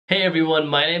Hey everyone,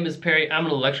 my name is Pary, I'm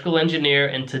an electrical engineer,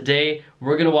 and today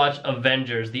we're going to watch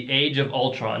Avengers, The Age of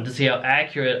Ultron, to see how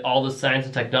accurate all the science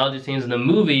and technology scenes in the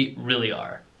movie really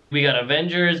are. We got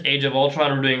Avengers, Age of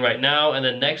Ultron we're doing right now, and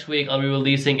then next week I'll be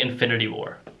releasing Infinity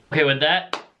War. Okay, with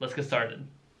that, let's get started.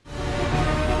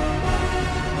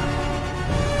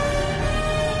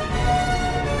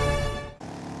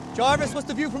 Jarvis, what's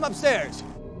the view from upstairs?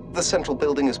 The central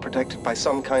building is protected by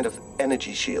some kind of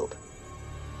energy shield.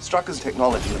 Strucker's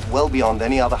technology is well beyond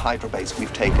any other Hydra base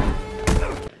we've taken.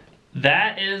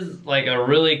 That is like a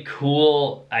really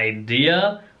cool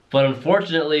idea, but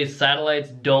unfortunately satellites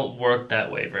don't work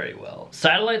that way very well.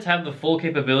 Satellites have the full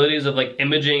capabilities of like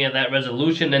imaging at that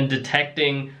resolution and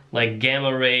detecting like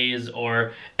gamma rays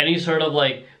or any sort of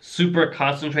like super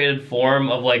concentrated form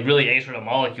of like really any sort of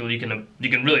molecule you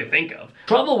can really think of.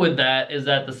 Trouble with that is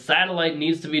that the satellite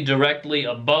needs to be directly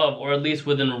above or at least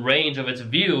within range of its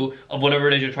view of whatever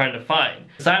it is you're trying to find.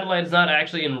 If the satellite's not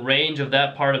actually in range of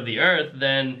that part of the Earth,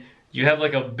 then you have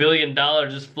like $1 billion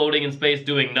just floating in space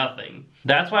doing nothing.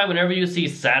 That's why whenever you see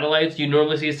satellites, you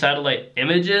normally see satellite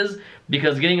images,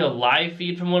 because getting a live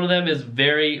feed from one of them is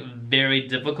very, very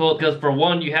difficult. Because for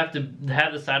one, you have to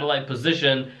have the satellite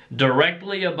position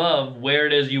directly above where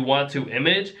it is you want to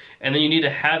image, and then you need to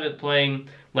have it playing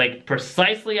like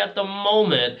precisely at the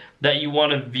moment that you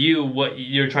want to view what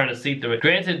you're trying to see through it.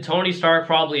 Granted, Tony Stark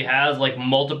probably has like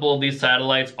multiple of these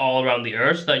satellites all around the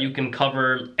Earth so that you can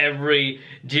cover every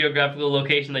geographical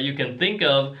location that you can think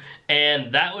of,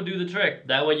 and that would do the trick.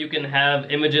 That way you can have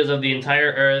images of the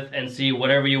entire Earth and see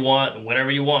whatever you want,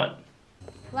 whenever you want.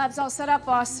 Lab's all set up,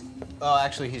 boss. Oh,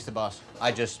 actually, he's the boss.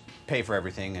 I just pay for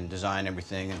everything and design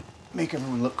everything and make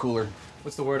everyone look cooler.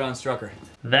 What's the word on Strucker?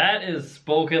 That is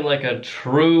spoken like a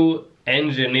true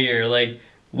engineer. Like,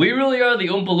 we really are the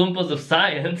Oompa Loompas of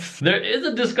science. There is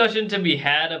a discussion to be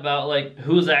had about like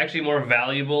who's actually more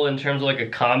valuable in terms of like a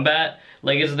combat.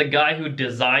 Like, is it the guy who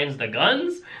designs the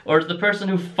guns or is it the person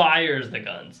who fires the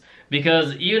guns?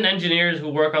 Because even engineers who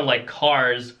work on like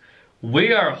cars,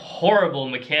 we are horrible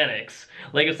mechanics.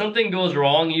 Like, if something goes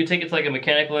wrong, you take it to like a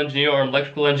mechanical engineer or an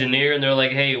electrical engineer and they're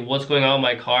like, hey, what's going on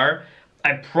with my car?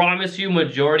 I promise you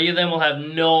majority of them will have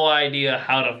no idea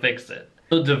how to fix it.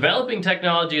 So developing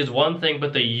technology is one thing,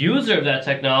 but the user of that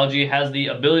technology has the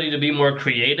ability to be more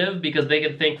creative because they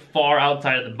can think far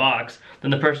outside of the box than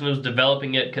the person who's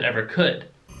developing it could.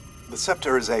 The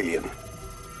scepter is alien.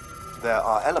 There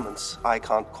are elements I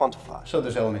can't quantify. So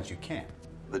there's elements you can.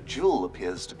 The jewel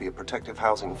appears to be a protective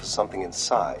housing for something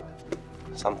inside.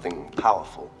 Something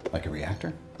powerful. Like a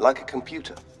reactor? Like a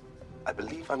computer. I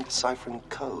believe I'm deciphering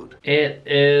code. It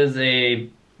is a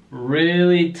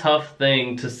really tough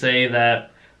thing to say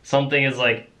that something is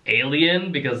like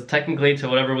alien, because technically to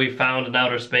whatever we found in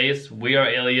outer space, we are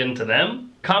alien to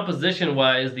them. Composition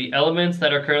wise, the elements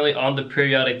that are currently on the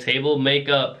periodic table make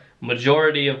up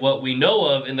majority of what we know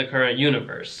of in the current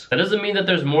universe. That doesn't mean that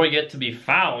there's more yet to be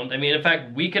found. I mean, in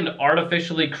fact, we can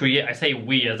artificially create, I say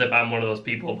we as if I'm one of those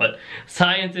people, but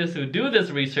scientists who do this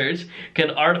research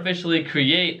can artificially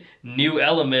create new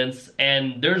elements,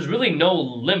 and there's really no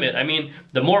limit. I mean,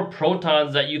 the more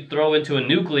protons that you throw into a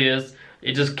nucleus,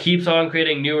 it just keeps on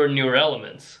creating newer and newer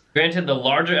elements. Granted, the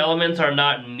larger elements are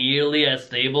not nearly as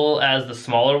stable as the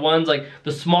smaller ones. Like,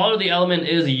 the smaller the element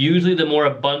is, usually the more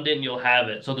abundant you'll have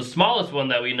it. So the smallest one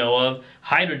that we know of,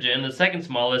 hydrogen, the second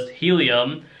smallest,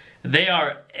 helium, they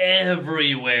are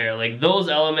everywhere. Like, those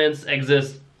elements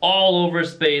exist all over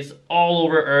space, all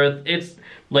over Earth. It's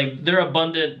like they're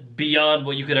abundant beyond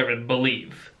what you could ever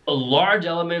believe. Large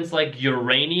elements like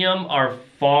uranium are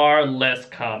far less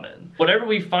common. Whatever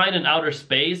we find in outer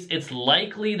space, it's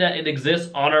likely that it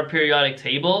exists on our periodic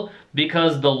table,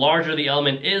 because the larger the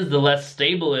element is, the less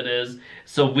stable it is.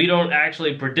 So we don't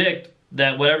actually predict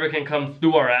that whatever can come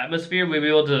through our atmosphere, we'll be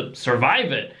able to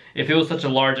survive it if it was such a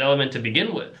large element to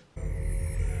begin with.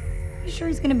 You sure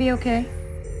he's gonna be okay?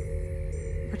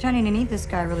 Pretending to need this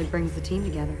guy really brings the team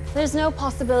together. There's no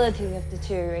possibility of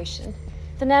deterioration.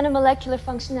 The nanomolecular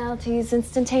functionality is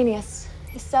instantaneous.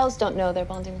 His cells don't know they're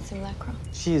bonding with simulacrum.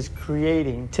 She is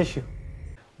creating tissue.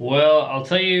 Well, I'll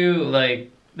tell you,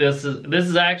 like, this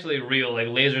is actually real. Like,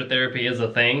 laser therapy is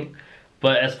a thing.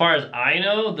 But as far as I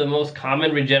know, the most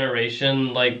common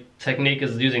regeneration like technique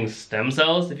is using stem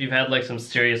cells if you've had like some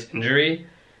serious injury.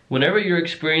 Whenever you're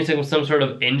experiencing some sort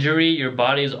of injury, your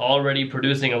body is already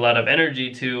producing a lot of energy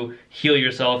to heal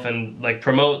yourself and like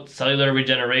promote cellular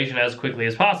regeneration as quickly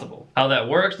as possible. How that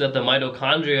works is that the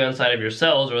mitochondria inside of your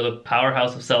cells, or the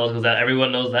powerhouse of cells, because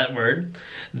everyone knows that word,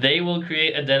 they will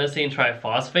create adenosine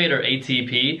triphosphate, or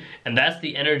ATP, and that's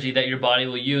the energy that your body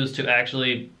will use to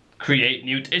actually create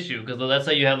new tissue. Because let's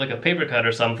say you have like a paper cut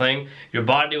or something, your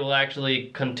body will actually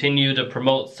continue to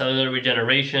promote cellular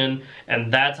regeneration,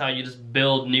 and that's how you just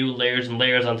build new layers and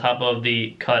layers on top of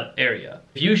the cut area.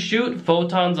 If you shoot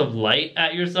photons of light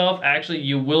at yourself, actually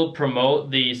you will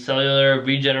promote the cellular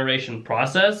regeneration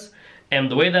process. And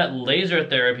the way that laser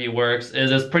therapy works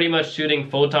is it's pretty much shooting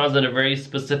photons in a very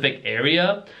specific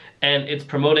area, and it's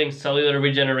promoting cellular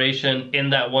regeneration in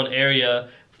that one area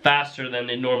faster than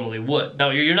it normally would. Now,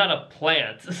 you're not a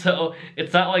plant, so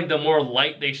it's not like the more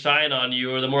light they shine on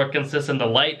you or the more consistent the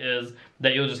light is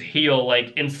that you'll just heal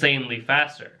like insanely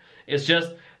faster. It's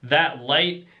just that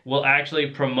light will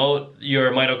actually promote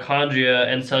your mitochondria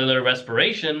and cellular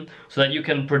respiration so that you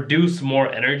can produce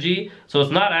more energy. So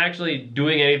it's not actually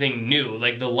doing anything new.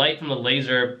 Like the light from the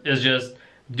laser is just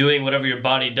doing whatever your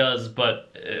body does,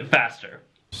 but faster.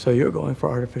 So you're going for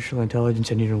artificial intelligence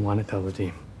and you don't want to tell the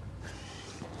team?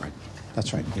 Right.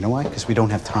 That's right. You know why? Because we don't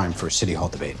have time for a city hall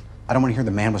debate. I don't want to hear the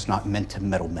man was not meant to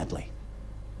meddle medley.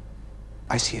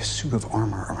 I see a suit of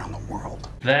armor around the world.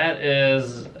 That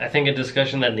is, I think, a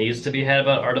discussion that needs to be had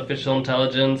about artificial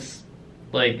intelligence.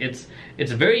 Like, it's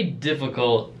very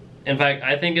difficult. In fact,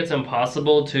 I think it's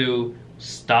impossible to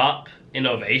stop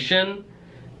innovation.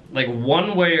 Like,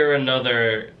 one way or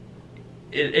another,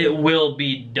 it will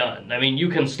be done. I mean, you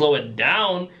can slow it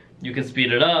down, you can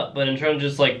speed it up, but in terms of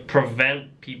just, like,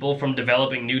 prevent people from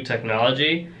developing new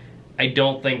technology, I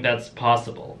don't think that's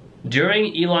possible.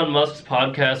 During Elon Musk's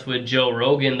podcast with Joe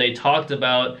Rogan, they talked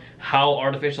about how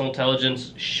artificial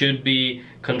intelligence should be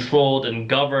controlled and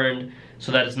governed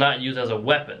so that it's not used as a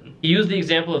weapon. He used the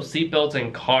example of seatbelts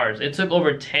in cars. It took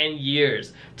over 10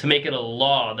 years to make it a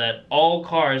law that all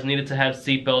cars needed to have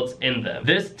seatbelts in them.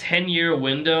 This 10-year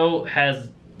window has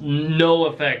no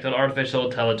effect on artificial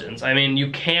intelligence. I mean, you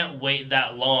can't wait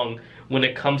that long when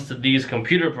it comes to these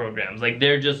computer programs. Like,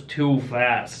 they're just too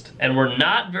fast. And we're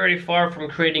not very far from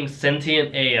creating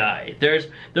sentient AI. There's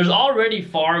already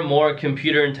far more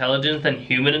computer intelligence than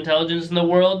human intelligence in the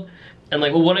world. And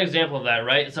like, well, one example of that,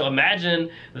 right? So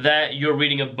imagine that you're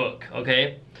reading a book,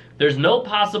 okay? There's no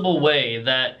possible way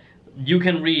that you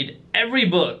can read every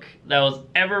book that was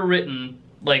ever written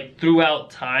like throughout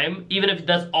time, even if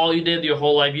that's all you did your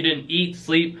whole life. You didn't eat,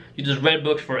 sleep, you just read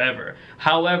books forever.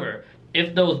 However,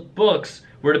 if those books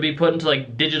were to be put into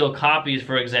like digital copies,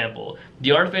 for example,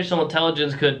 the artificial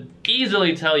intelligence could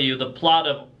easily tell you the plot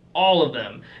of all of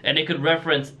them, and it could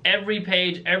reference every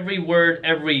page, every word,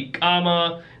 every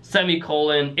comma,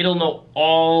 semicolon. It'll know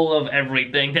all of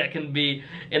everything that can be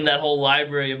in that whole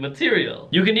library of material.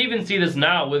 You can even see this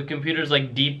now with computers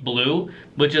like Deep Blue,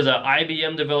 which is an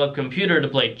IBM developed computer to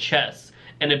play chess,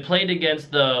 and it played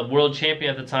against the world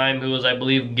champion at the time, who was, I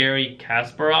believe, Garry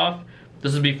Kasparov.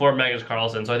 This is before Magnus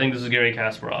Carlsen, so I think this is Garry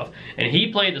Kasparov. And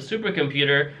he played the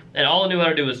supercomputer, and all it knew how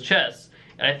to do was chess.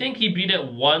 And I think he beat it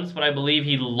once, but I believe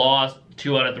he lost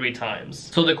 2 out of 3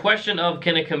 times. So the question of,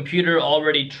 can a computer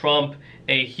already trump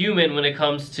a human when it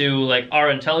comes to like our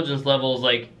intelligence levels,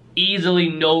 like easily,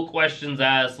 no questions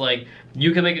asked. Like,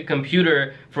 you can make a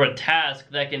computer for a task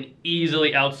that can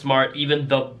easily outsmart even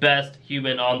the best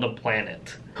human on the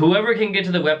planet. Whoever can get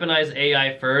to the weaponized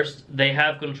AI first, they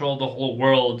have control of the whole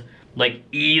world, like,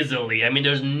 easily. I mean,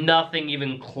 there's nothing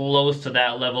even close to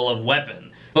that level of weapon.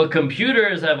 But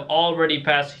computers have already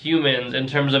passed humans in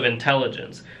terms of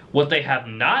intelligence. What they have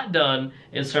not done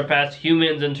is surpass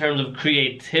humans in terms of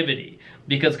creativity,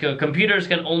 because computers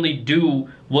can only do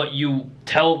what you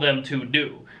tell them to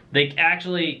do. They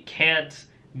actually can't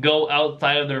go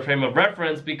outside of their frame of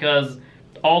reference because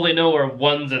all they know are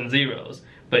ones and zeros.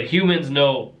 But humans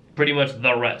know pretty much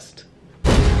the rest.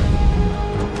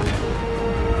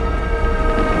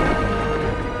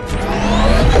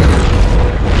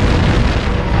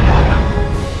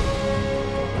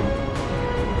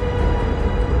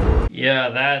 Yeah,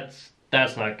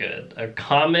 that's not good. A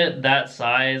comet that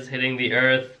size hitting the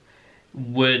Earth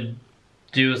would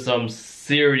do some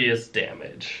serious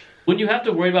damage. When you have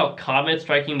to worry about comets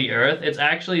striking the Earth, it's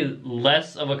actually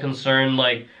less of a concern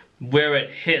like where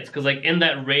it hits, because like in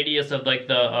that radius of like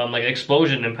the like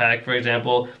explosion impact, for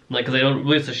example, like because they don't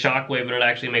release a shockwave when it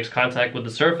actually makes contact with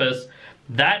the surface,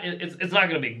 that it's not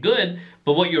going to be good.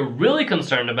 But what you're really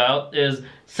concerned about is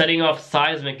setting off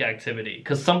seismic activity,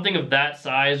 because something of that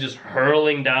size just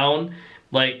hurling down,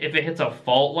 like if it hits a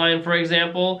fault line, for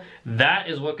example, that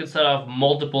is what could set off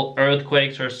multiple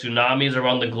earthquakes or tsunamis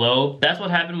around the globe. That's what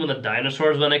happened when the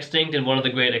dinosaurs went extinct in one of the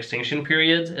great extinction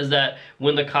periods, is that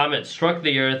when the comet struck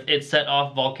the Earth, it set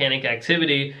off volcanic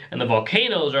activity, and the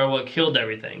volcanoes are what killed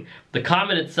everything. The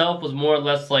comet itself was more or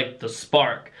less like the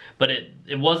spark, but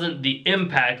it wasn't the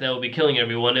impact that would be killing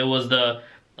everyone. It was the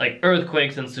like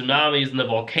earthquakes and tsunamis and the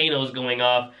volcanoes going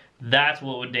off, that's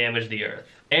what would damage the Earth.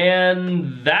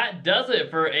 And that does it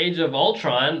for Age of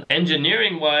Ultron.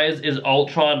 Engineering-wise, is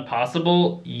Ultron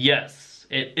possible? Yes.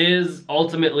 It is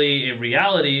ultimately a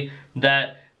reality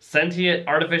that sentient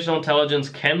artificial intelligence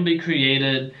can be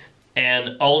created,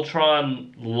 and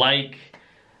Ultron-like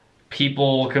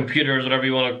people, computers, whatever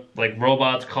you want to, like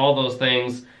robots, call those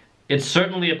things, it's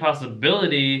certainly a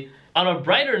possibility. On a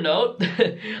brighter note,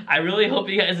 I really hope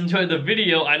you guys enjoyed the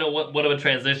video. I know what of a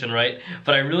transition, right?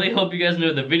 But I really hope you guys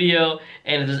enjoyed the video,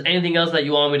 and if there's anything else that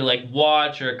you want me to like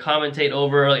watch or commentate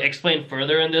over, or like explain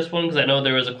further in this one, because I know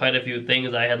there was quite a few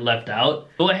things I had left out,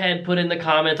 go ahead, put in the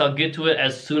comments. I'll get to it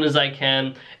as soon as I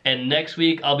can. And next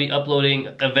week, I'll be uploading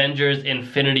Avengers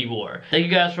Infinity War. Thank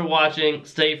you guys for watching.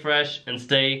 Stay fresh and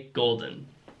stay golden.